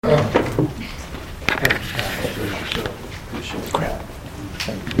Hey,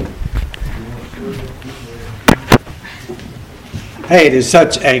 it is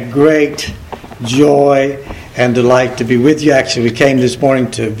such a great joy and delight to be with you. Actually, we came this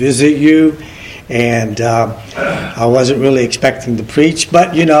morning to visit you, and I wasn't really expecting to preach,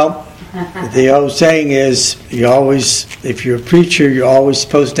 but you know, the old saying is, if you're a preacher, you're always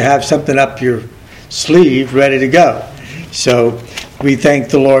supposed to have something up your sleeve ready to go. So we thank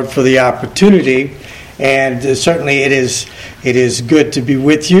the Lord for the opportunity, and certainly it is good to be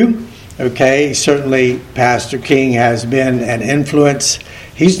with you. Okay, certainly Pastor King has been an influence.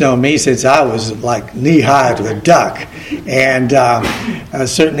 He's known me since I was like knee-high to a duck, and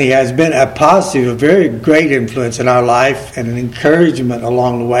certainly has been a positive, a very great influence in our life and an encouragement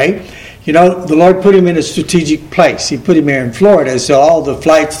along the way. You know, the Lord put him in a strategic place. He put him here in Florida, so all the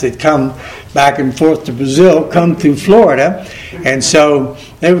flights that come back and forth to Brazil come through Florida, and so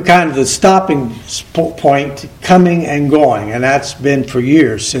they were kind of the stopping point, coming and going, and that's been for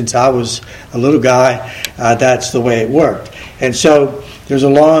years. Since I was a little guy, that's the way it worked. And so there's a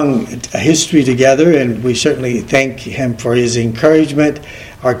long history together, and we certainly thank him for his encouragement.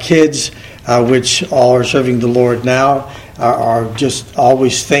 Our kids, which all are serving the Lord now, are just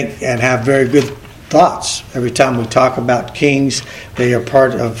always think and have very good thoughts. Every time we talk about Kings, they are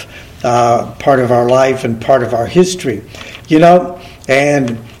part of our life and part of our history. You know,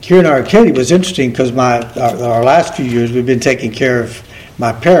 and here in Arcadia it was interesting because our last few years we've been taking care of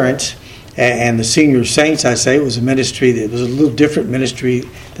my parents and the senior saints. I say it was a ministry that was a little different ministry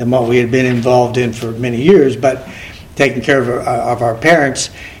than what we had been involved in for many years, but taking care of our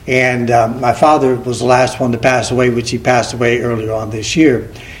parents. And my father was the last one to pass away, which he passed away earlier on this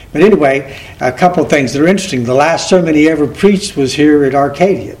year. But anyway, a couple of things that are interesting. The last sermon he ever preached was here at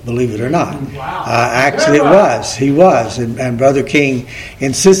Arcadia, believe it or not. Wow. Actually, it was. He was. And Brother King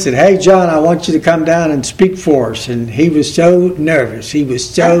insisted, hey, John, I want you to come down and speak for us. And he was so nervous. He was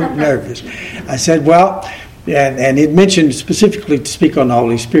so nervous. I said, well, and he'd mentioned specifically to speak on the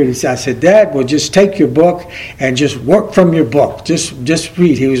Holy Spirit. I said, Dad, well, just take your book and just work from your book. Just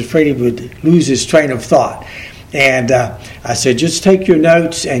read. He was afraid he would lose his train of thought. And I said, just take your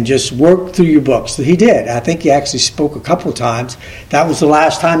notes and just work through your books. So he did. I think he actually spoke a couple of times. That was the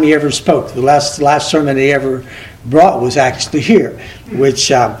last time he ever spoke. The last sermon he ever brought was actually here, which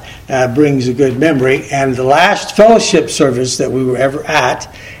brings a good memory. And the last fellowship service that we were ever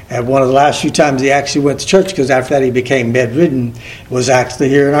at one of the last few times he actually went to church, because after that he became bedridden, was actually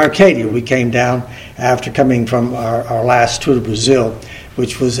here in Arcadia. We came down after coming from our last tour to Brazil,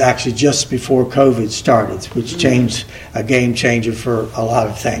 which was actually just before COVID started, which changed, a game changer for a lot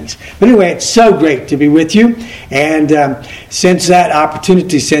of things. But anyway, it's so great to be with you. And since that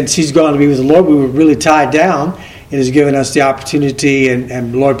opportunity, since he's gone to be with the Lord, we were really tied down. It has given us the opportunity,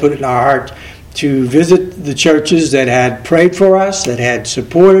 and the Lord put it in our heart to visit the churches that had prayed for us, that had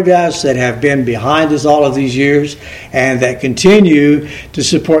supported us, that have been behind us all of these years, and that continue to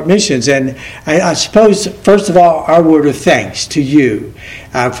support missions. And I suppose, first of all, our word of thanks to you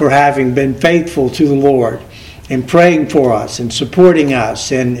for having been faithful to the Lord and praying for us and supporting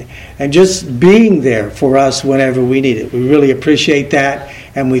us and just being there for us whenever we need it. We really appreciate that,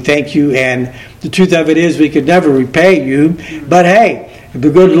 and we thank you. And the truth of it is, we could never repay you, but hey, the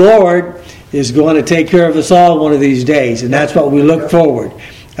good Lord is going to take care of us all one of these days, and that's what we look forward.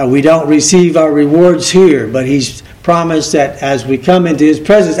 We don't receive our rewards here, but He's promised that as we come into His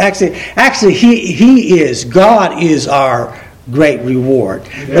presence, actually, He is, God is our great reward.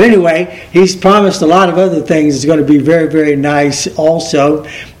 Yeah. But anyway, He's promised a lot of other things. It's going to be very, very nice also.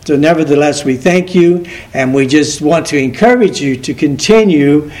 So nevertheless, we thank you, and we just want to encourage you to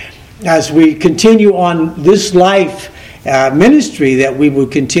continue as we continue on this life ministry, that we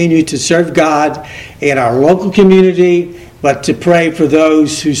would continue to serve God in our local community, but to pray for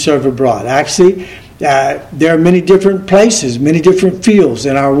those who serve abroad. Actually, there are many different places, many different fields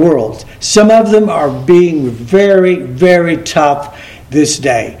in our world. Some of them are being very, very tough this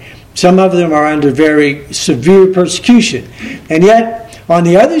day. Some of them are under very severe persecution. And yet, on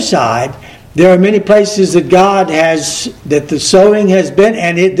the other side, there are many places that God has, that the sowing has been,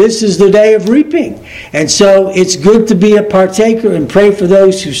 and this is the day of reaping. And so it's good to be a partaker and pray for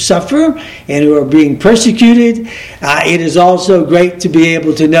those who suffer and who are being persecuted. It is also great to be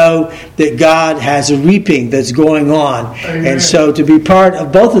able to know that God has a reaping that's going on. Amen. And so to be part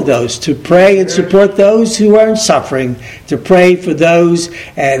of both of those, to pray and support those who are in suffering, to pray for those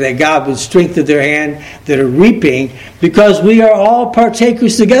that God would strengthen their hand that are reaping, because we are all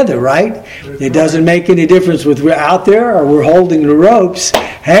partakers together, right? It doesn't make any difference whether we're out there or we're holding the ropes.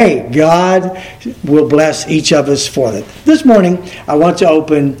 hey, God will bless each of us for it. This morning, I want to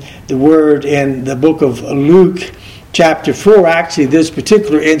open the word in the book of Luke, chapter 4. Actually, this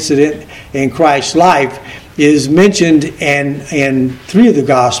particular incident in Christ's life is mentioned in 3 of the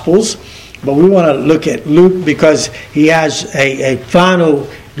Gospels. But we want to look at Luke because he has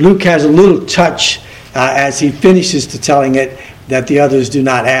Luke has a little touch as he finishes to telling it that the others do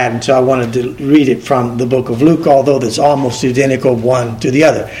not add. And so I wanted to read it from the book of Luke, although it's almost identical one to the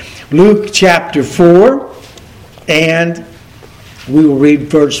other. Luke chapter 4, and we will read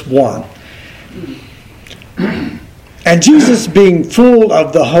verse 1. And Jesus, being full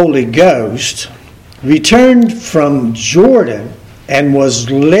of the Holy Ghost, returned from Jordan and was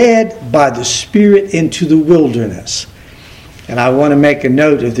led by the Spirit into the wilderness. And I want to make a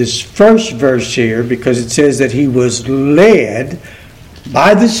note of this first verse here because it says that he was led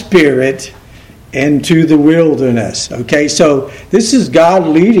by the Spirit into the wilderness. Okay, so this is God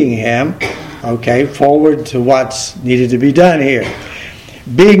leading him, okay, forward to what's needed to be done here.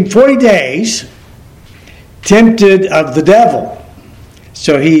 Being 40 days tempted of the devil.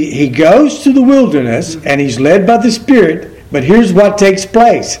 So he goes to the wilderness and he's led by the Spirit, but here's what takes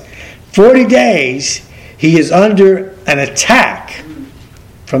place. 40 days he is under an attack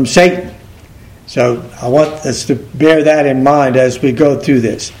from Satan. So I want us to bear that in mind as we go through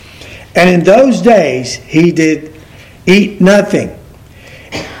this. And in those days he did eat nothing.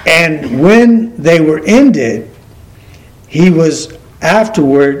 And when they were ended, he was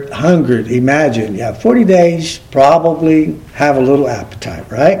afterward hungered. Imagine, 40 days, probably have a little appetite,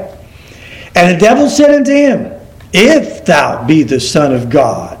 right? And the devil said unto him, If thou be the Son of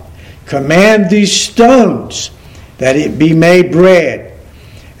God, command these stones that it be made bread.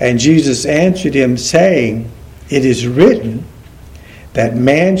 And Jesus answered him, saying, It is written that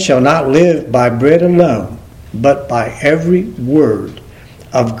man shall not live by bread alone, but by every word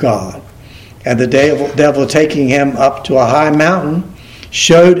of God. And the devil taking him up to a high mountain,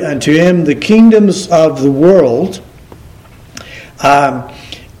 showed unto him the kingdoms of the world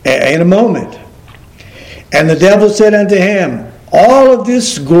in a moment. And the devil said unto him, All of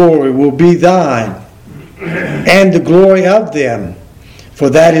this glory will be thine, and the glory of them. For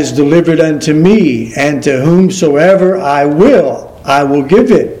that is delivered unto me, and to whomsoever I will give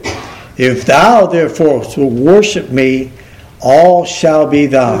it. If thou therefore wilt worship me, all shall be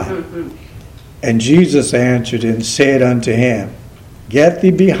thine. And Jesus answered and said unto him, Get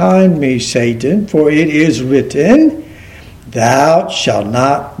thee behind me, Satan, for it is written, Thou shalt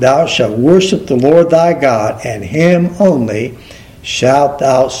worship the Lord thy God, and him only shalt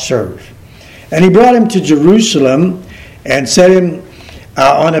thou serve. And he brought him to Jerusalem, and set him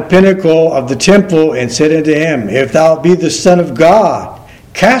on a pinnacle of the temple, and said unto him, If thou be the Son of God,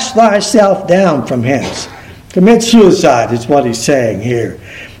 cast thyself down from hence. Commit suicide is what he's saying here.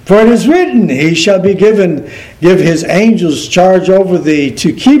 For it is written, He shall give his angels charge over thee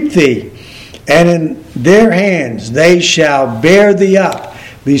to keep thee, and in their hands they shall bear thee up,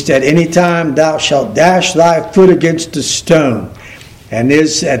 lest at any time thou shalt dash thy foot against a stone. And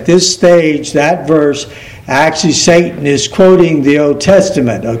at this stage, that verse, actually Satan is quoting the Old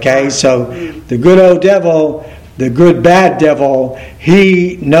Testament. Okay, so the good old devil, the good bad devil,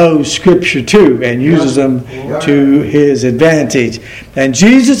 he knows Scripture too and uses them to his advantage. And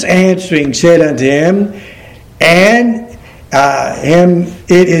Jesus answering said unto him,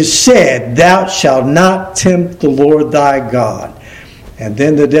 it is said, Thou shalt not tempt the Lord thy God. And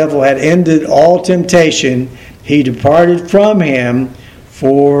then the devil had ended all temptation. He departed from him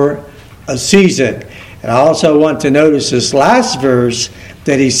for a season. And I also want to notice this last verse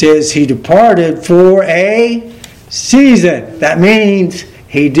that he says he departed for a season. That means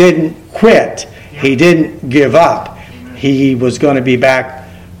he didn't quit. He didn't give up. He was going to be back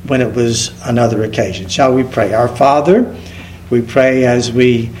when it was another occasion. Shall we pray? Our Father, we pray as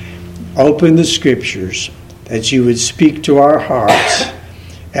we open the Scriptures that you would speak to our hearts,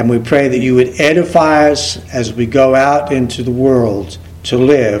 and we pray that you would edify us as we go out into the world to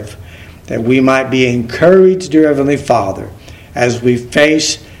live, that we might be encouraged, dear Heavenly Father, as we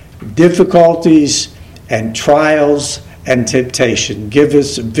face difficulties and trials and temptation. Give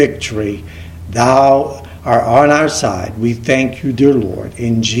us victory. Thou art on our side. We thank you, dear Lord.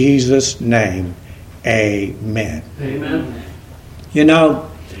 In Jesus' name, amen. Amen. You know,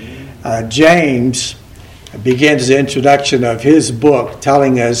 James begins the introduction of his book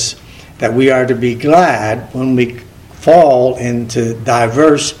telling us that we are to be glad when we fall into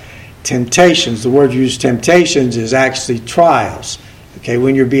diverse temptations. The word used, temptations, is actually trials. Okay,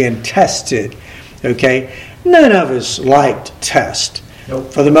 when you're being tested. Okay, none of us liked test.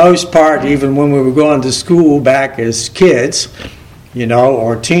 Nope. For the most part, even when we were going to school back as kids,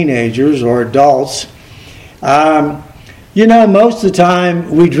 or teenagers or adults. Most of the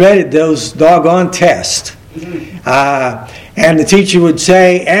time we dreaded those doggone tests. And the teacher would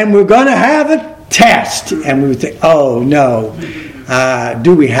say, and we're going to have a test. And we would think, oh, no.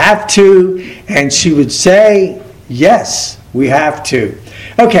 Do we have to? And she would say, yes, we have to.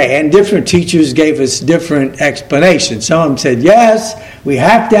 Okay, and different teachers gave us different explanations. Some of them said, yes, we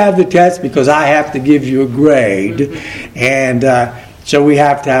have to have the test because I have to give you a grade. And so we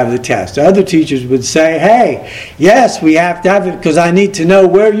have to have the test. Other teachers would say, hey, yes, we have to have it because I need to know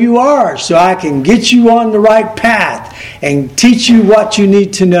where you are so I can get you on the right path and teach you what you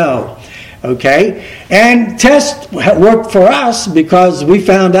need to know. Okay? And tests worked for us because we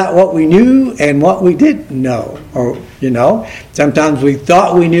found out what we knew and what we didn't know. Or, sometimes we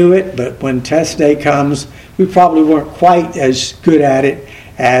thought we knew it, but when test day comes, we probably weren't quite as good at it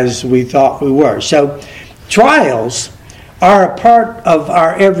as we thought we were. So, trials are a part of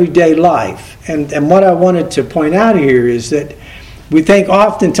our everyday life. And what I wanted to point out here is that we think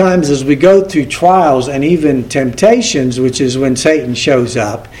oftentimes as we go through trials and even temptations, which is when Satan shows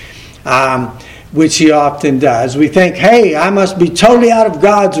up, which he often does, we think, hey, I must be totally out of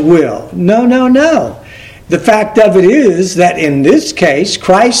God's will. No. The fact of it is that in this case,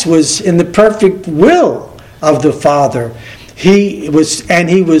 Christ was in the perfect will of the Father. He was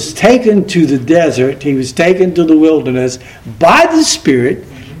taken to the desert. He was taken to the wilderness by the Spirit,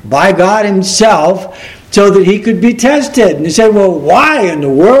 by God Himself, so that He could be tested. And you say, well, why in the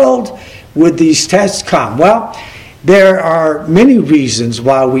world would these tests come? Well, there are many reasons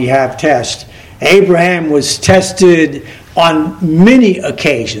why we have tests. Abraham was tested on many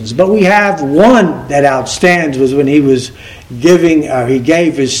occasions, but we have one that outstands was when he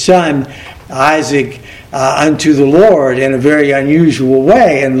gave his son Isaac unto the Lord in a very unusual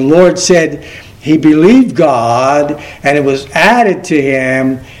way. And the Lord said he believed God, and it was added to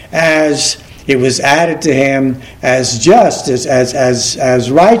him as just,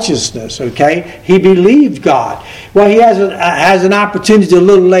 as righteousness. Okay, he believed God. Well, he has an opportunity a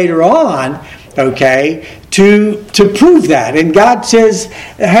little later on, okay, to prove that. And God says,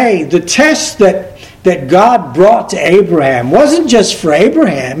 hey, the test that God brought to Abraham wasn't just for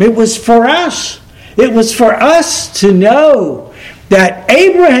Abraham, it was for us. It was for us to know that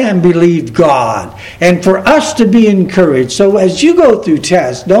Abraham believed God and for us to be encouraged. So as you go through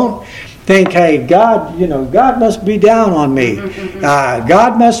tests, don't think, hey, God must be down on me.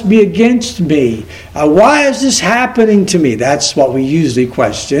 God must be against me. Why is this happening to me? That's what we usually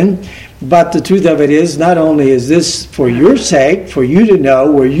question. But the truth of it is, not only is this for your sake, for you to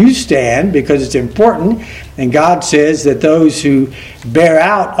know where you stand, because it's important, and God says that those who bear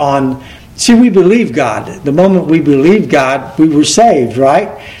out on... See, we believe God. The moment we believe God, we were saved, right?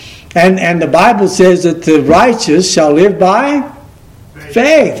 And the Bible says that the righteous shall live by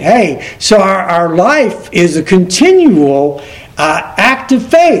faith. Hey, so our life is a continual act of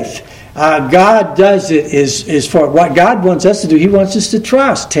faith. God does it is for what God wants us to do. He wants us to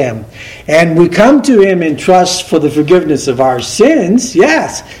trust Him. And we come to Him in trust for the forgiveness of our sins,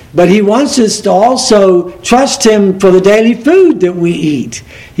 yes. But He wants us to also trust Him for the daily food that we eat.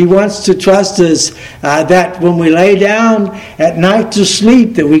 He wants to trust us that when we lay down at night to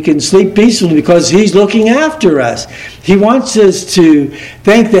sleep, that we can sleep peacefully because He's looking after us. He wants us to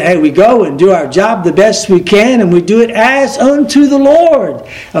think that, hey, we go and do our job the best we can, and we do it as unto the Lord.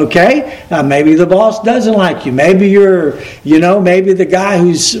 Okay? Maybe the boss doesn't like you. Maybe maybe the guy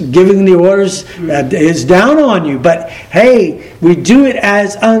who's giving the orders is down on you. But, hey, we do it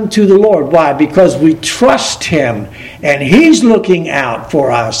as unto the Lord. Why? Because we trust Him, and He's looking out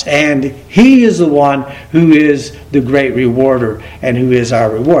for us, and He is the one who is the great rewarder and who is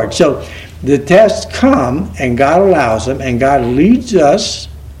our reward. So the tests come, and God allows them, and God leads us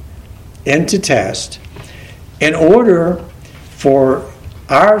into test in order for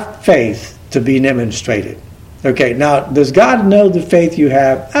our faith to be demonstrated. Okay, now, does God know the faith you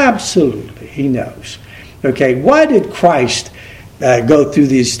have? Absolutely, He knows. Okay, why did Christ go through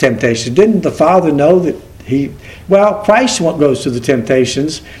these temptations? Didn't the Father know that Christ goes through the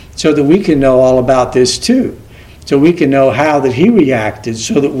temptations so that we can know all about this too. So we can know how that He reacted,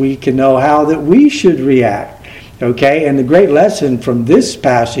 so that we can know how that we should react. Okay, and the great lesson from this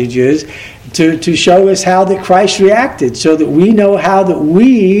passage is to show us how that Christ reacted, so that we know how that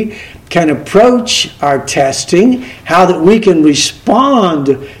we can approach our testing, how that we can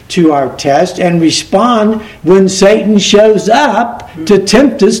respond to our test and respond when Satan shows up to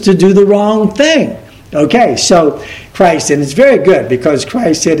tempt us to do the wrong thing. Okay, so Christ, and it's very good because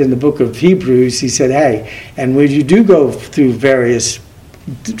Christ said in the book of Hebrews, He said, hey, and when you do go through various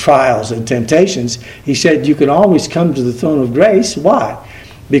trials and temptations, he said you can always come to the throne of grace. Why?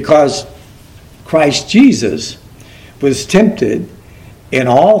 Because Christ Jesus was tempted in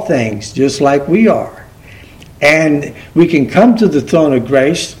all things just like we are. And we can come to the throne of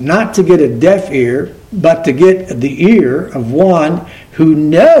grace not to get a deaf ear, but to get the ear of one who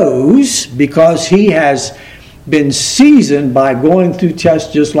knows, because he has been seasoned by going through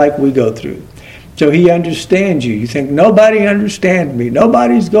tests just like we go through. So he understands you. You think, nobody understands me.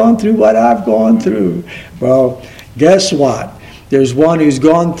 Nobody's gone through what I've gone through. Well, guess what? There's one who's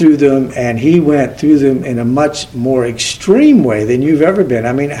gone through them, and he went through them in a much more extreme way than you've ever been.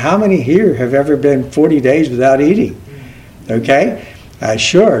 I mean, how many here have ever been 40 days without eating? Okay?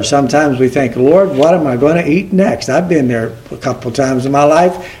 Sure, sometimes we think, Lord, what am I going to eat next? I've been there a couple of times in my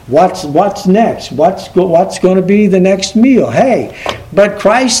life. What's next? What's going to be the next meal? Hey, but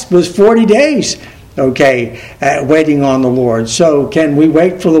Christ was 40 days, waiting on the Lord. So can we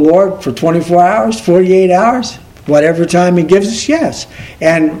wait for the Lord for 24 hours, 48 hours? Whatever time he gives us, yes.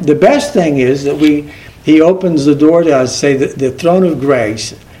 And the best thing is that he opens the door to us, say that the throne of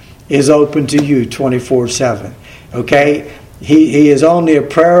grace is open to you 24/7. Okay? He is only a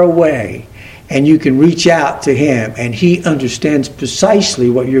prayer away, and you can reach out to him, and he understands precisely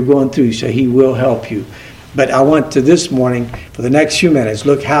what you're going through, so he will help you. But I want to this morning, for the next few minutes,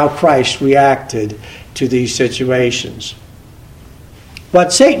 look how Christ reacted to these situations.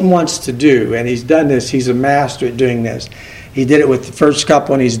 What Satan wants to do, and he's done this, he's a master at doing this. He did it with the first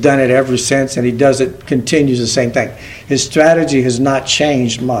couple, and he's done it ever since, and he continues the same thing. His strategy has not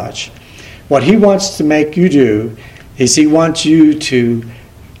changed much. What he wants to make you do is he wants you to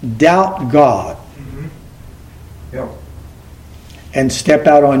doubt God and step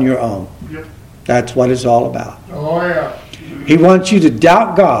out on your own. Yep. That's what it's all about. Oh, yeah. He wants you to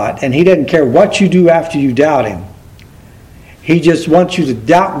doubt God, and he doesn't care what you do after you doubt him. He just wants you to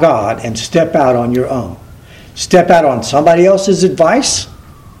doubt God and step out on your own. Step out on somebody else's advice.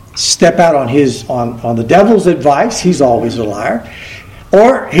 Step out on the devil's advice. He's always a liar.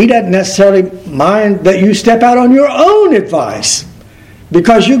 Or he doesn't necessarily mind that you step out on your own advice,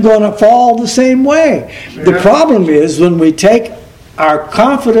 because you're going to fall the same way. Yeah. The problem is when we take our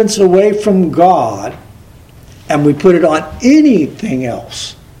confidence away from God and we put it on anything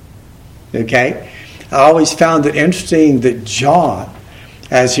else. Okay? I always found it interesting that John,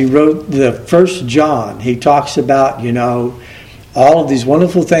 as he wrote the first John, he talks about, all of these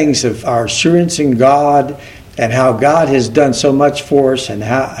wonderful things of our assurance in God, and how God has done so much for us, and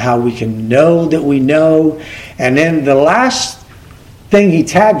how we can know that we know. And then the last thing he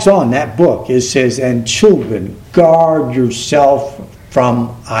tags on that book says, and children, guard yourself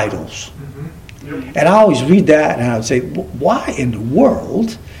from idols. Mm-hmm. Yep. And I always read that and I would say, why in the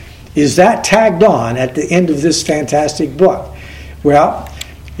world is that tagged on at the end of this fantastic book? Well,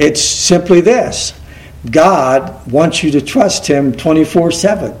 it's simply this. God wants you to trust him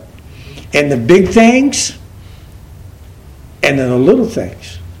 24/7. In the big things and in the little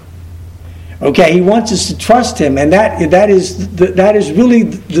things. Okay, he wants us to trust him, and that is really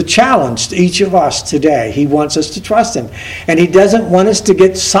the challenge to each of us today. He wants us to trust him. And he doesn't want us to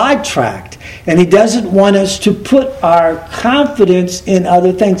get sidetracked. And he doesn't want us to put our confidence in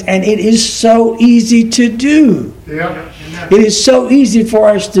other things. And it is so easy to do. Yeah. It is so easy for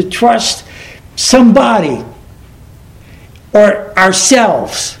us to trust somebody or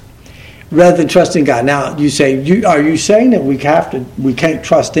ourselves rather than trusting God. Now, you say, are you saying that we can't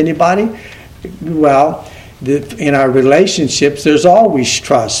trust anybody? Well, in our relationships, there's always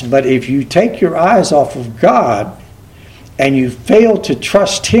trust. But if you take your eyes off of God and you fail to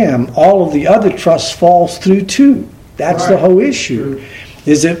trust him, all of the other trust falls through too. That's right. The whole issue.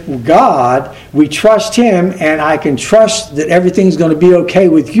 Is that God, we trust him, and I can trust that everything's going to be okay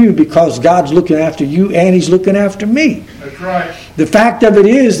with you because God's looking after you and he's looking after me. That's right. The fact of it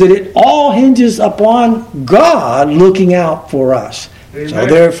is that it all hinges upon God looking out for us. Amen. So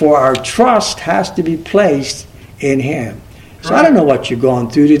therefore our trust has to be placed in him. So I don't know what you're going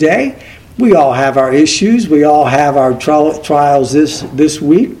through today. We all have our issues. We all have our trials this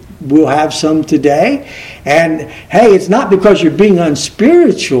week. We'll have some today. And hey, it's not because you're being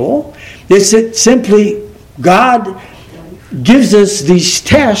unspiritual. It's that simply God gives us these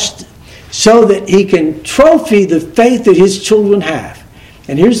tests so that he can trophy the faith that his children have.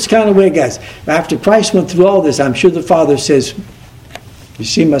 And here's the kind of way it goes. After Christ went through all this, I'm sure the Father says, you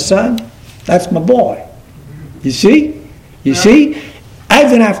see my son? That's my boy. You see? You see?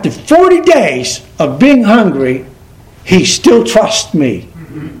 Even after 40 days of being hungry, he still trusts me.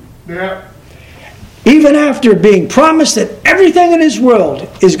 Yeah. Even after being promised that everything in his world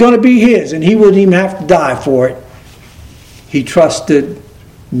is going to be his and he wouldn't even have to die for it, he trusted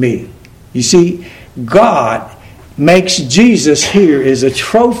me. You see, God makes Jesus here as a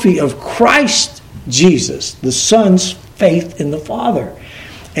trophy of Christ Jesus, the Son's faith in the Father.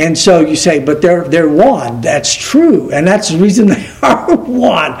 And so you say, but they're one. That's true. And that's the reason they are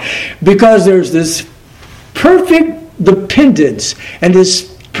one. Because there's this perfect dependence and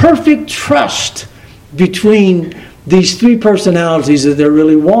this perfect trust between these three personalities that they're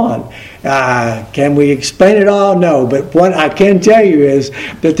really one. Can we explain it all? No. But what I can tell you is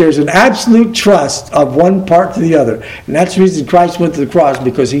that there's an absolute trust of one part to the other. And that's the reason Christ went to the cross,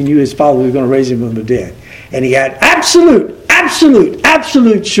 because he knew his Father was going to raise him from the dead. And he had absolute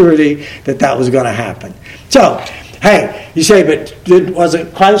surety that was going to happen. So, hey, you say, but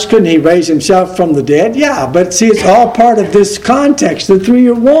wasn't Christ, couldn't he raise himself from the dead? Yeah, but see, it's all part of this context. The three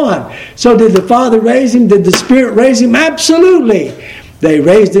are one. So did the Father raise him? Did the Spirit raise him? Absolutely. They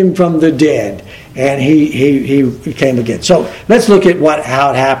raised him from the dead, and he came again. So let's look at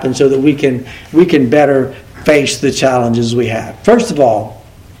how it happened so that we can better face the challenges we have. First of all,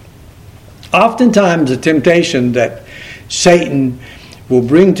 oftentimes the temptation that Satan will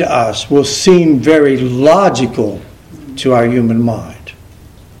bring to us will seem very logical to our human mind.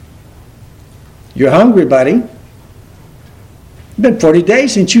 You're hungry, buddy. It's been 40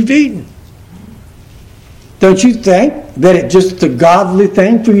 days since you've eaten. Don't you think that it's just a godly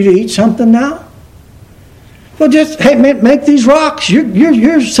thing for you to eat something now? Well, just, hey, make these rocks.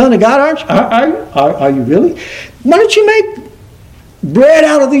 You're a son of God, aren't you? Are you really? Why don't you make bread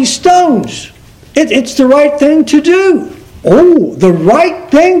out of these stones? It's the right thing to do. Oh, the right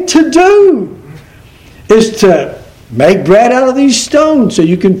thing to do is to make bread out of these stones so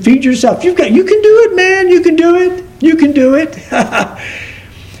you can feed yourself. You can do it, man. You can do it. You can do it.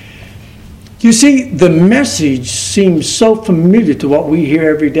 You see, the message seems so familiar to what we hear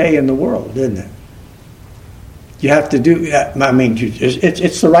every day in the world, doesn't it? You have to do,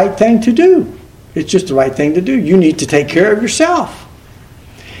 it's the right thing to do. It's just the right thing to do. You need to take care of yourself.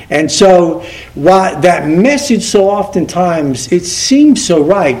 And so, why that message so oftentimes, it seems so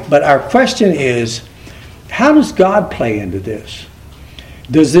right, but our question is, how does God play into this?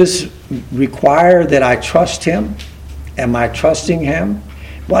 Does this require that I trust him? Am I trusting him?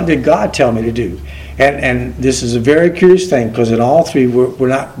 What did God tell me to do? And this is a very curious thing, because in all three,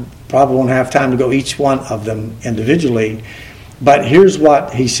 probably won't have time to go each one of them individually. But here's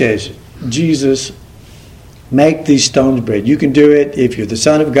what he says. Jesus, make these stones bread. You can do it. If you're the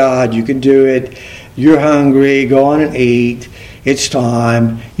Son of God, you can do it. You're hungry, go on and eat. It's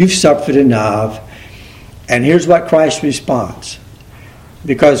time. You've suffered enough. And here's what Christ responds.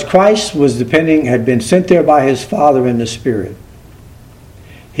 Because Christ had been sent there by his Father in the Spirit.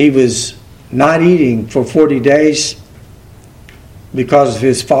 He was not eating for 40 days because of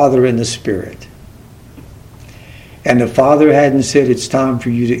his Father in the Spirit. And the Father hadn't said, it's time for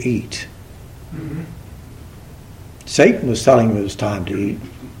you to eat. Mm-hmm. Satan was telling him it was time to eat.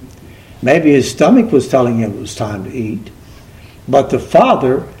 Maybe his stomach was telling him it was time to eat. But the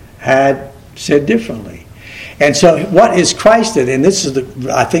Father had said differently. And so what is Christ did, and this is,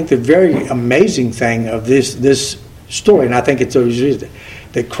 I think, the very amazing thing of this story, and I think it's always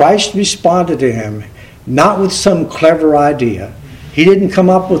that Christ responded to him not with some clever idea. He didn't come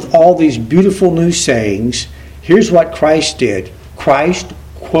up with all these beautiful new sayings. Here's what Christ did. Christ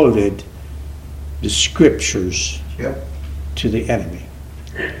quoted the scriptures to the enemy.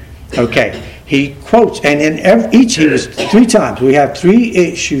 Okay, he quotes, and in he was 3 times. We have 3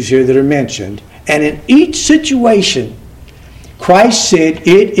 issues here that are mentioned, and in each situation, Christ said,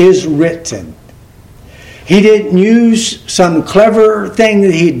 "It is written." He didn't use some clever thing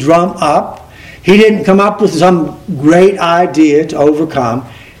that he'd drum up. He didn't come up with some great idea to overcome.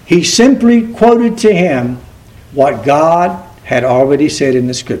 He simply quoted to him what God had already said in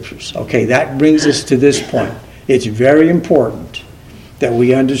the scriptures. Okay, that brings us to this point. It's very important that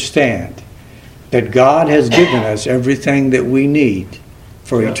we understand that God has given us everything that we need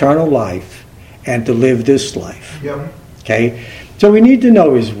for eternal life and to live this life. Yep. Okay? So we need to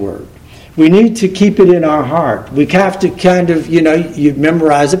know his word. We need to keep it in our heart. We have to kind of, you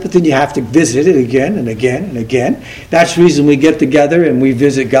memorize it, but then you have to visit it again and again and again. That's the reason we get together and we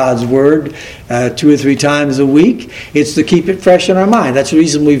visit God's Word 2 or 3 times a week. It's to keep it fresh in our mind. That's the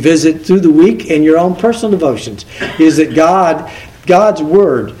reason we visit through the week in your own personal devotions, is that God's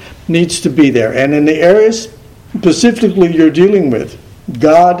Word needs to be there. And in the areas specifically you're dealing with,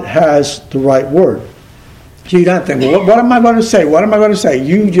 God has the right Word. So you don't think, well, what am I going to say? What am I going to say?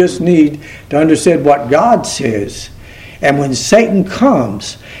 You just need to understand what God says. And when Satan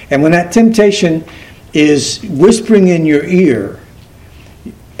comes, and when that temptation is whispering in your ear,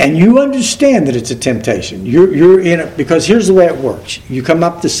 and you understand that it's a temptation. You're in it because here's the way it works. You come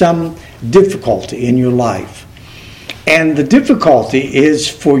up to some difficulty in your life. And the difficulty is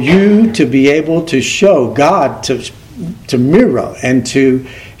for you to be able to show God, to mirror and to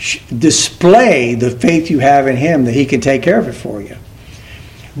display the faith you have in Him, that He can take care of it for you.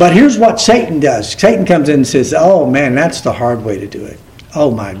 But here's what Satan does. Satan comes in and says, oh man, that's the hard way to do it.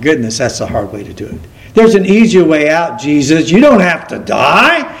 Oh my goodness, that's the hard way to do it. There's an easier way out, Jesus. You don't have to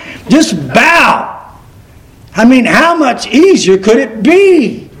die. Just bow. I mean, how much easier could it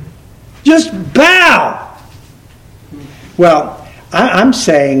be? Just bow. Well, I'm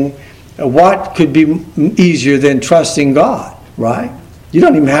saying, what could be easier than trusting God, right? You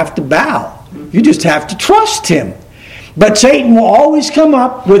don't even have to bow. You just have to trust Him. But Satan will always come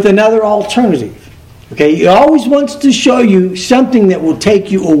up with another alternative. Okay, he always wants to show you something that will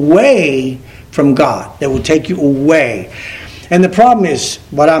take you away from God, that will take you away. And the problem is,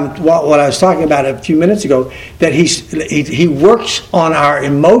 what I was talking about a few minutes ago, that he works on our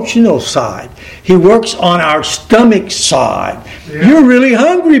emotional side. He works on our stomach side. Yeah. You're really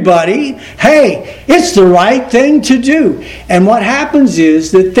hungry, buddy. Hey, it's the right thing to do. And what happens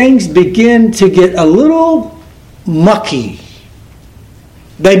is that things begin to get a little mucky.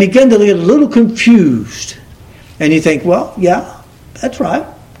 They begin to get a little confused. And you think, well, yeah, that's right.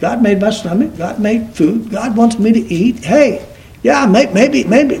 God made my stomach. God made food. God wants me to eat. Hey, yeah, maybe,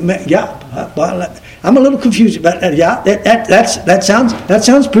 yeah. Well, I'm a little confused about that. Yeah, that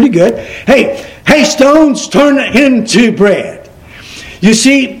sounds pretty good. Hey, stones turn into bread. You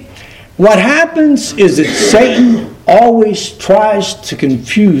see, what happens is that Satan always tries to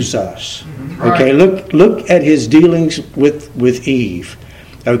confuse us. Okay, look at his dealings with Eve.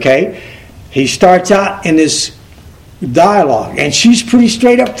 Okay, he starts out in this dialogue, and she's pretty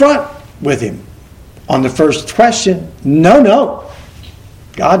straight up front with him. On the first question, no.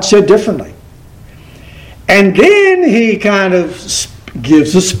 God said differently. And then he kind of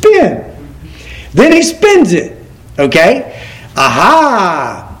gives a spin. Then he spins it. Okay?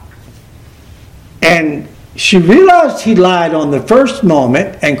 Aha! And she realized he lied on the first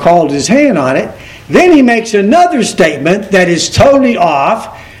moment and called his hand on it. Then he makes another statement that is totally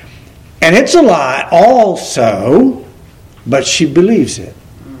off. And it's a lie also, but she believes it.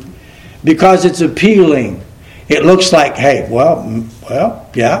 Because it's appealing. It looks like, hey, well,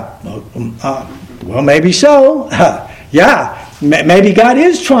 yeah, well, maybe so. Yeah, maybe God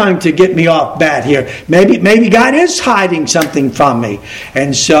is trying to get me off bat here. Maybe God is hiding something from me.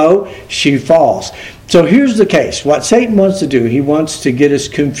 And so she falls. So here's the case. What Satan wants to do, he wants to get us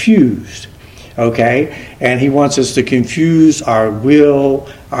confused. Okay? And he wants us to confuse our will,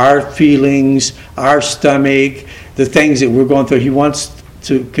 our feelings, our stomach, the things that we're going through. He wants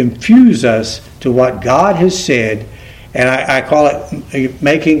to confuse us to what God has said, and I call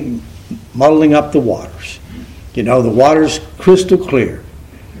it muddling up the waters. You know, the water's crystal clear.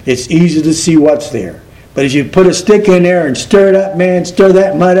 It's easy to see what's there. But if you put a stick in there and stir it up, man, stir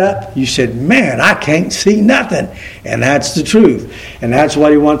that mud up, you said, man, I can't see nothing. And that's the truth. And that's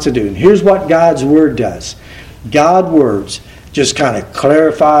what he wants to do. And here's what God's Word does. God's words just kind of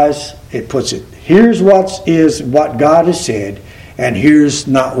clarifies, it puts it, here's what God has said, and here's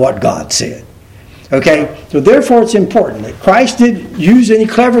not what God said. Okay? So therefore it's important that Christ didn't use any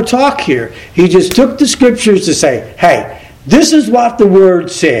clever talk here. He just took the Scriptures to say, hey, this is what the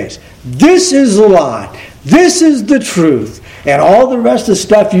Word says. This is the line. This is the truth. And all the rest of the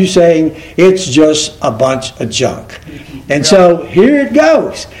stuff you're saying, it's just a bunch of junk. And so here it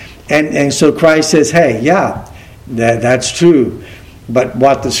goes. And so Christ says, hey, yeah, that's true. But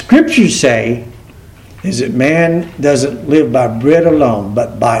what the Scriptures say is that man doesn't live by bread alone,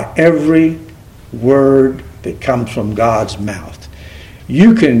 but by every word that comes from God's mouth.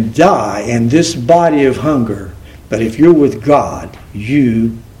 You can die in this body of hunger, but if you're with God,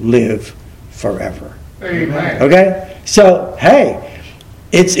 you live forever. Amen. Okay? So, hey,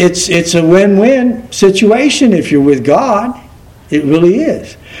 it's a win-win situation if you're with God. It really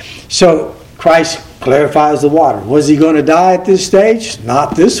is. So, Christ clarifies the water. Was he going to die at this stage?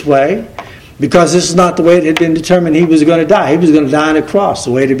 Not this way. Because this is not the way it had been determined he was going to die. He was going to die on a cross,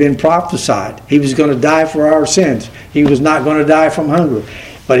 the way it had been prophesied. He was going to die for our sins. He was not going to die from hunger.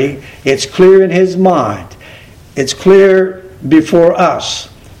 But it's clear in his mind. It's clear before us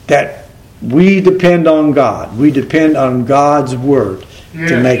that we depend on God. We depend on God's Word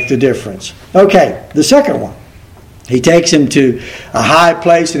to make the difference. Okay, the second one. He takes him to a high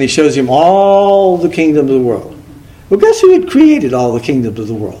place and he shows him all the kingdoms of the world. Well, guess who had created all the kingdoms of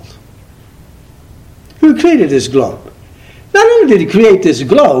the world? Who created this globe? Not only did he create this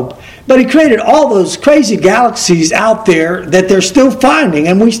globe, But he created all those crazy galaxies out there that they're still finding,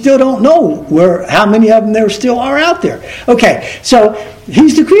 and we still don't know how many of them there still are out there. Okay, so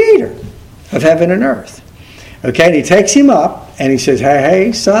he's the creator of heaven and earth. Okay, and he takes him up and he says,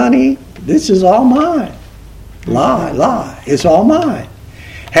 hey, sonny, this is all mine. Lie, it's all mine.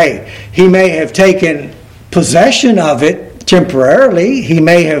 Hey, he may have taken possession of it temporarily. He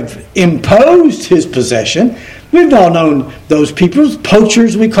may have imposed his possession. We've all known those people,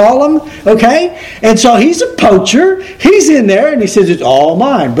 poachers we call them, okay? And so he's a poacher. He's in there and he says, it's all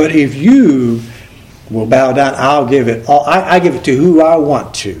mine. But if you will bow down, I'll give it all. I give it to who I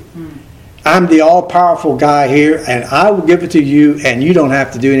want to. I'm the all-powerful guy here, and I will give it to you, and you don't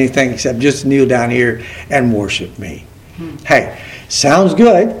have to do anything except just kneel down here and worship me. Hey, sounds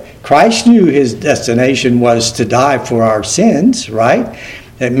good. Christ knew his destination was to die for our sins, right?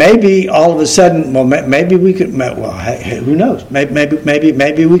 And maybe all of a sudden, well, maybe we could. Well, hey, who knows?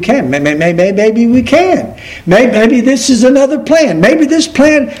 Maybe we can. Maybe we can. Maybe this is another plan. Maybe this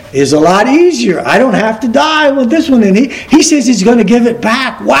plan is a lot easier. I don't have to die with this one. And he says he's going to give it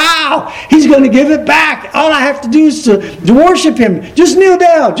back. Wow, he's going to give it back. All I have to do is to worship him. Just kneel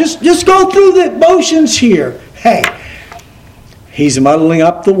down. Just go through the motions here. Hey, he's muddling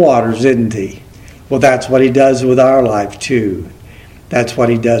up the waters, isn't he? Well, that's what he does with our life too. That's what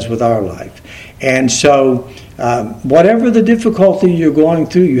he does with our life. And so whatever the difficulty you're going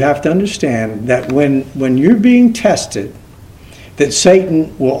through, you have to understand that when you're being tested, that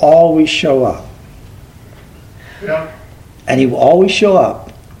Satan will always show up. Yeah. And he will always show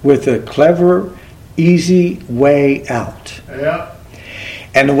up with a clever, easy way out. Yeah.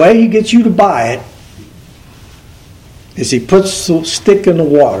 And the way he gets you to buy it is he puts the stick in the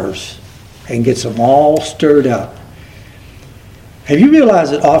waters and gets them all stirred up. Have you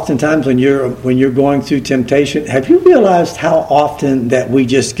realized that oftentimes when you're going through temptation, have you realized how often that we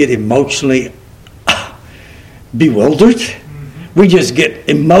just get emotionally bewildered? Mm-hmm. We just get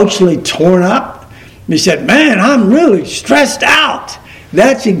emotionally torn up. We said, man, I'm really stressed out.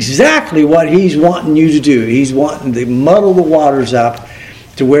 That's exactly what he's wanting you to do. He's wanting to muddle the waters up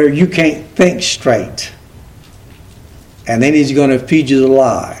to where you can't think straight. And then he's going to feed you the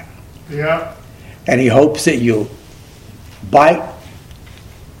lie. Yeah. And he hopes that you'll bite,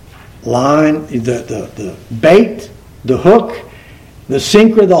 line, the bait, the hook, the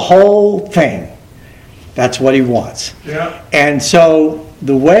sinker, the whole thing. That's what he wants. Yeah. And so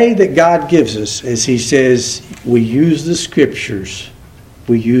the way that God gives us is he says we use the scriptures.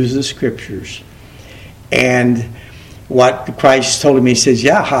 We use the scriptures. And what Christ told him, he says,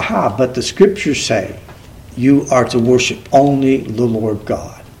 but the scriptures say you are to worship only the Lord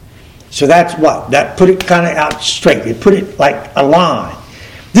God. So that's what? That put it kind of out straight. It put it like a line.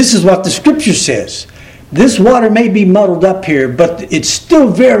 This is what the scripture says. This water may be muddled up here, but it's still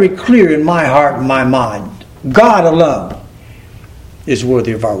very clear in my heart and my mind. God alone is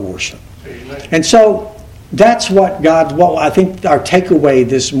worthy of our worship. Amen. And so that's what I think our takeaway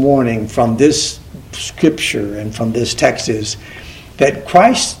this morning from this scripture and from this text is that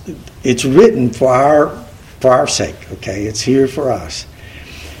Christ, it's written for our sake, okay? It's here for us.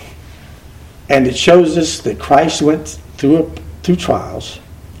 And it shows us that Christ went through trials,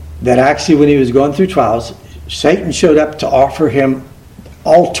 that actually when he was going through trials, Satan showed up to offer him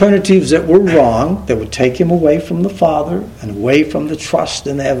alternatives that were wrong, that would take him away from the Father and away from the trust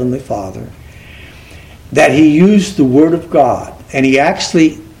in the Heavenly Father. That he used the Word of God, and he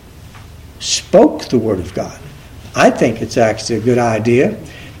actually spoke the Word of God. I think it's actually a good idea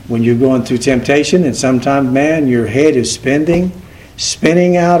when you're going through temptation, and sometimes, man, your head is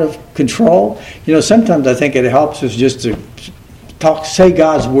spinning out of control. You know, sometimes I think it helps us just to say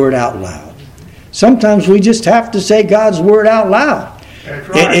God's Word out loud. Sometimes we just have to say God's Word out loud. That's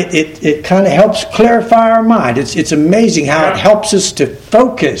right. It kind of helps clarify our mind. It's amazing how it helps us to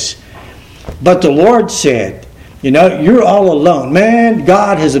focus. But the Lord said, you're all alone. Man,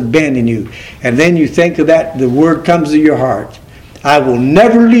 God has abandoned you. And then you think of that, the word comes to your heart. I will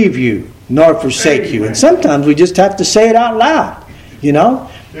never leave you nor forsake you. And sometimes we just have to say it out loud,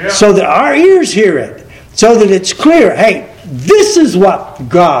 so that our ears hear it, so that it's clear. Hey, this is what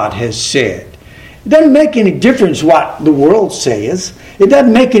God has said. It doesn't make any difference what the world says. It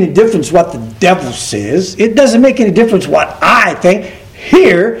doesn't make any difference what the devil says. It doesn't make any difference what I think.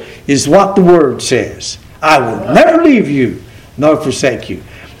 Here is what the Word says. I will never leave you nor forsake you.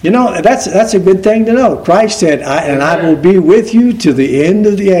 That's a good thing to know. Christ said, I will be with you to the end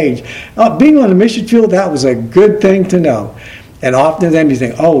of the age. Being on the mission field, that was a good thing to know. And often then you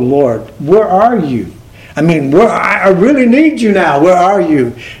think, oh Lord, where are you? I really need you now. Where are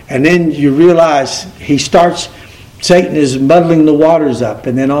you? And then you realize he starts Satan is muddling the waters up,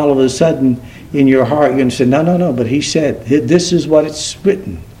 and then all of a sudden in your heart you're going to say, no, but he said, this is what it's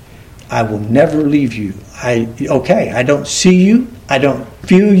written. I will never leave you. I don't see you, I don't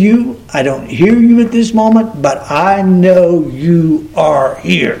feel you, I don't hear you at this moment, but I know you are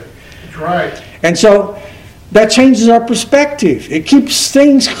here. That's right. And so that changes our perspective. It keeps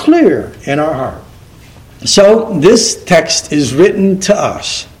things clear in our heart. So this text is written to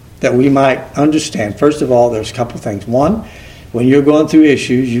us that we might understand. First of all, there's a couple things. One, when you're going through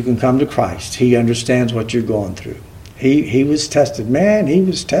issues, you can come to Christ. He understands what you're going through. He was tested. Man, he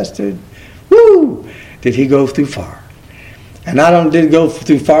was tested. Woo! Did he go through fire? And not only did he go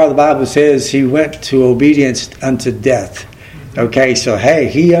through fire, the Bible says he went to obedience unto death. Okay, so hey,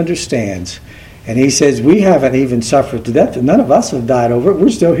 he understands. And he says, we haven't even suffered to death. None of us have died over it. We're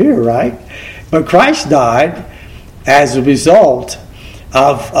still here, right? But Christ died as a result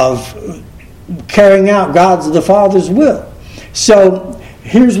of carrying out God's the Father's will. So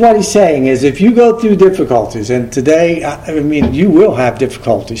here's what he's saying is, if you go through difficulties, and today, you will have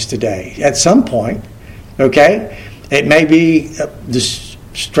difficulties today at some point, okay? It may be the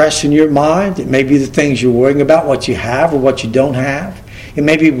stress in your mind. It may be the things you're worrying about, what you have or what you don't have. It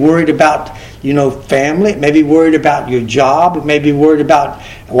may be worried about, family. It may be worried about your job. It may be worried about,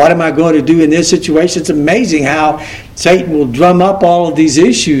 what am I going to do in this situation? It's amazing how Satan will drum up all of these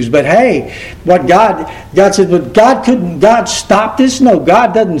issues. But hey, what God said, but God stop this? No,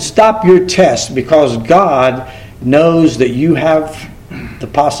 God doesn't stop your test, because God knows that you have the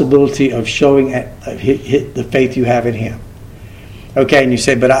possibility of showing the faith you have in Him. Okay, and you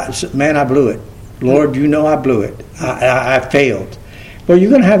say, but I blew it. Lord, you know I blew it. I failed. Well,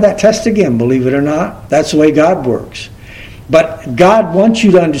 you're going to have that test again, believe it or not. That's the way God works. But God wants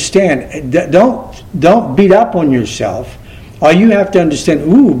you to understand, don't beat up on yourself. All you have to understand,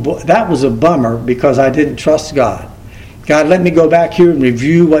 that was a bummer because I didn't trust God. God, let me go back here and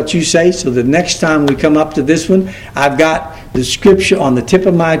review what you say, so the next time we come up to this one, I've got the scripture on the tip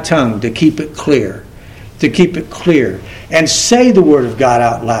of my tongue to keep it clear. And say the word of God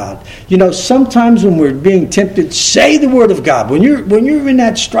out loud. Sometimes when we're being tempted, say the word of God. When you're in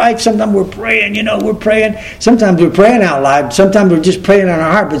that strife, sometimes we're praying, Sometimes we're praying out loud. Sometimes we're just praying in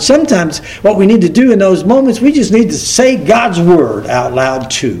our heart. But sometimes what we need to do in those moments, we just need to say God's word out loud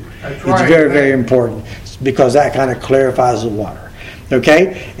too. That's right. It's very, very important, because that kind of clarifies the water.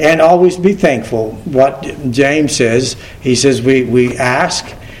 Okay? And always be thankful. What James says, he says we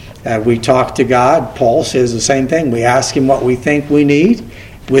ask. We talk to God. Paul says the same thing. We ask Him what we think we need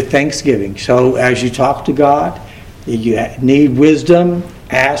with thanksgiving. So as you talk to God, you need wisdom,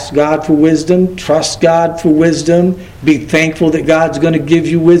 ask God for wisdom, trust God for wisdom, be thankful that God's going to give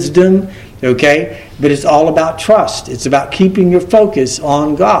you wisdom, okay? But it's all about trust. It's about keeping your focus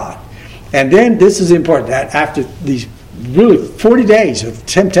on God. And then this is important, that after these really 40 days of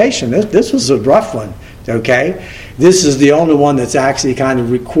temptation, this was a rough one, okay? This is the only one that's actually kind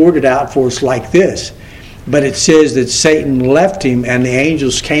of recorded out for us like this. But it says that Satan left him and the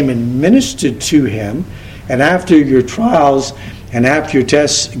angels came and ministered to him. And after your trials and after your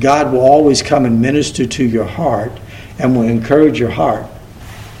tests, God will always come and minister to your heart and will encourage your heart.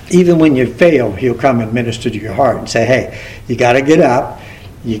 Even when you fail, He'll come and minister to your heart and say, hey, you got to get up.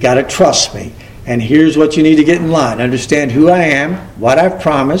 You got to trust me. And here's what you need to get in line. Understand who I am, what I've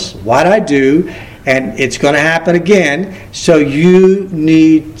promised, what I do. And it's going to happen again, so you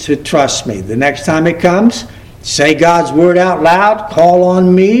need to trust me. The next time it comes, say God's word out loud, call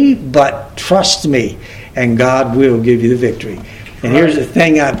on me, but trust me, and God will give you the victory. And here's the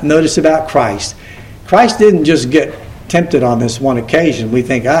thing I've noticed about Christ. Christ didn't just get tempted on this one occasion. We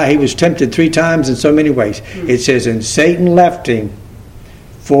think, He was tempted 3 times in so many ways. It says, and Satan left him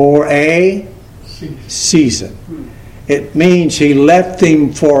for a season. It means he left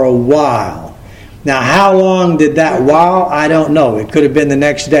him for a while. Now, how long did that while? I don't know. It could have been the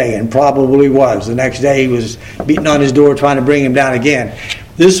next day, and probably was. The next day he was beating on his door trying to bring him down again.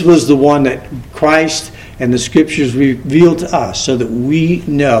 This was the one that Christ and the Scriptures revealed to us so that we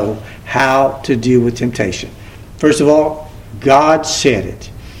know how to deal with temptation. First of all, God said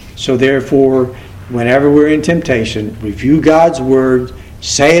it. So therefore, whenever we're in temptation, review God's Word,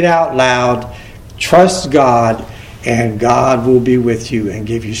 say it out loud, trust God, and God will be with you and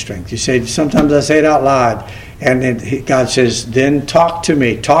give you strength. You say, sometimes I say it out loud, and then God says, then talk to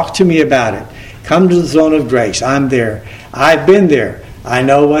me about it. Come to the throne of grace. I'm there. I've been there. I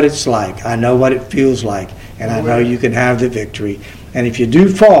know what it's like. I know what it feels like, and I know you can have the victory. And if you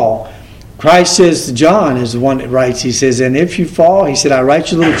do fall, Christ says, John is the one that writes, he says, and if you fall, he said, I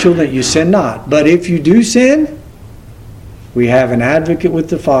write you little children that you sin not. But if you do sin, we have an advocate with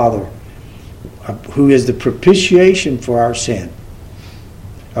the Father, who is the propitiation for our sin.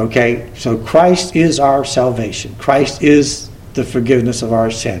 Okay, so Christ is our salvation. Christ is the forgiveness of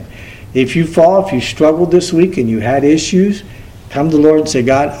our sin. If you fall, if you struggled this week and you had issues, come to the Lord and say,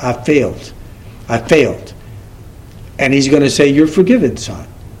 God, I failed. I failed. And He's going to say, you're forgiven, son.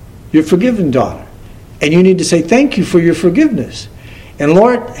 You're forgiven, daughter. And you need to say, thank you for your forgiveness. And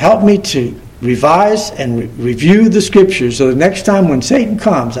Lord, help me to revise and review the Scriptures so the next time when Satan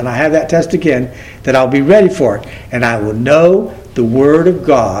comes and I have that test again, that I'll be ready for it. And I will know the Word of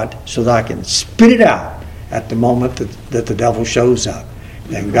God so that I can spit it out at the moment that the devil shows up.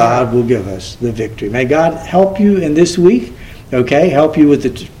 And God will give us the victory. May God help you in this week, okay? Help you with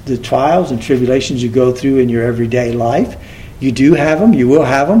the trials and tribulations you go through in your everyday life. You do have them. You will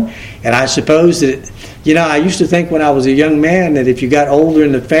have them. And I suppose that, I used to think when I was a young man that if you got older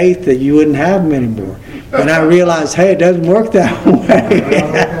in the faith that you wouldn't have them anymore. And I realized, hey, it doesn't work that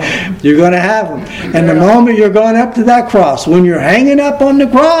way. You're going to have them. And the moment you're going up to that cross, when you're hanging up on the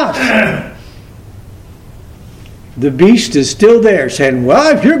cross, the beast is still there saying,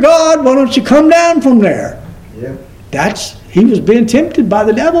 well, if you're God, why don't you come down from there? Yep. He was being tempted by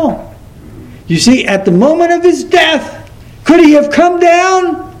the devil. You see, at the moment of his death, could he have come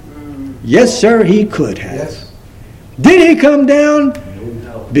down? Yes, sir, he could have. Yes. Did he come down?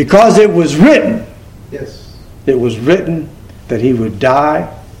 No. Because it was written. Yes. It was written that he would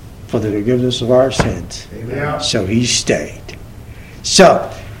die for the forgiveness of our sins. Amen. So he stayed.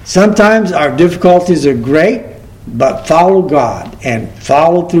 So, sometimes our difficulties are great, but follow God and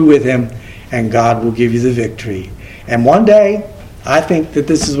follow through with Him, and God will give you the victory. And one day, I think that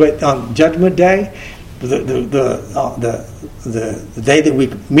this is what on Judgment Day, the day that we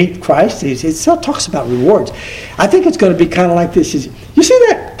meet Christ, it still talks about rewards. I think it's going to be kind of like this. You see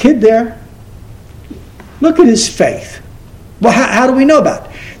that kid there? Look at his faith. Well, how do we know about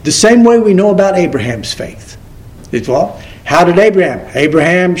it? The same way we know about Abraham's faith. How did Abraham?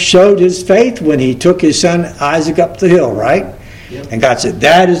 Abraham showed his faith when he took his son Isaac up the hill, right? Yep. And God said,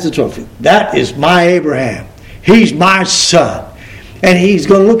 that is the trophy. That is my Abraham. He's my son. And He's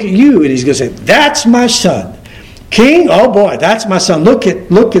going to look at you and He's going to say, that's my son. King, oh boy, that's my son. Look at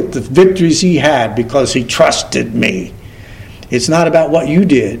the victories he had because he trusted me. It's not about what you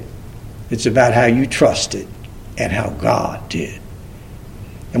did. It's about how you trusted and how God did.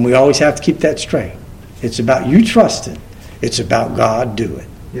 And we always have to keep that straight. It's about you trusting. It's about God doing.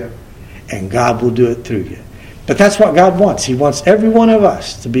 Yeah. And God will do it through you. But that's what God wants. He wants every one of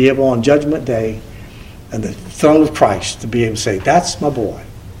us to be able on Judgment Day and the throne of Christ to be able to say, that's my boy.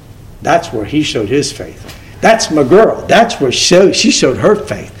 That's where he showed his faith. That's my girl. That's where she showed her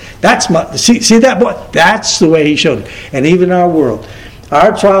faith. That's see that boy? That's the way he showed it. And even in our world,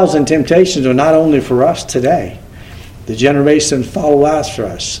 our trials and temptations are not only for us today. The generations follow after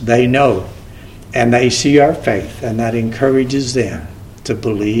us. They know. And they see our faith, and that encourages them to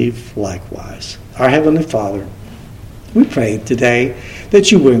believe likewise. Our Heavenly Father, we pray today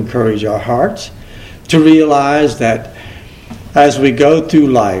that you will encourage our hearts to realize that as we go through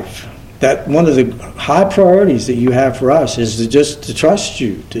life, that one of the high priorities that you have for us is to trust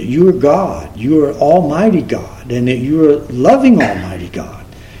you, that you are God, you are Almighty God, and that you are loving Almighty God,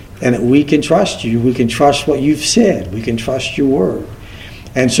 and that we can trust you, we can trust what you've said, we can trust your word.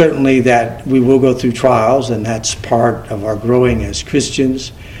 And certainly that we will go through trials, and that's part of our growing as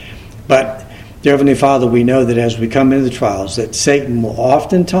Christians. But, dear Heavenly Father, we know that as we come into the trials, that Satan will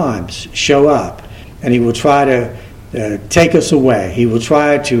oftentimes show up, and he will try to take us away. He will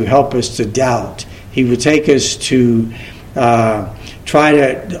try to help us to doubt. He will take us to try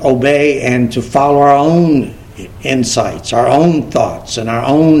to obey and to follow our own insights, our own thoughts, and our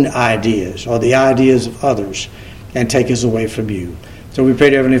own ideas, or the ideas of others, and take us away from you. So we pray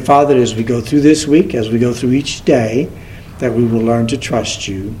to Heavenly Father, as we go through this week, as we go through each day, that we will learn to trust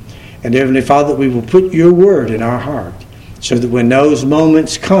you. And Heavenly Father, we will put your word in our heart, so that when those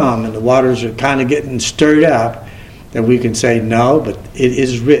moments come and the waters are kind of getting stirred up, that we can say, no, but it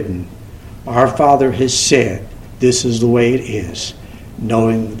is written. Our Father has said, this is the way it is,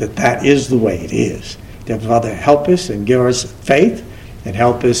 knowing that that is the way it is. Heavenly Father, help us and give us faith, and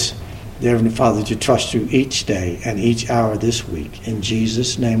help us, dear Heavenly Father, to trust you each day and each hour this week. In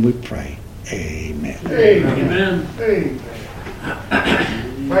Jesus' name we pray. Amen. Amen. Amen.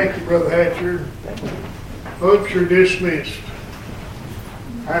 Thank you, Brother Hatcher. Folks, you're dismissed.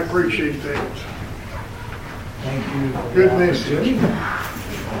 I appreciate that. Thank you. Good message.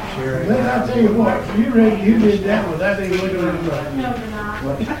 Sharing. Then I tell you what, you did that without even looking at the No, you're not.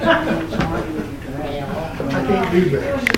 What? I can't do that.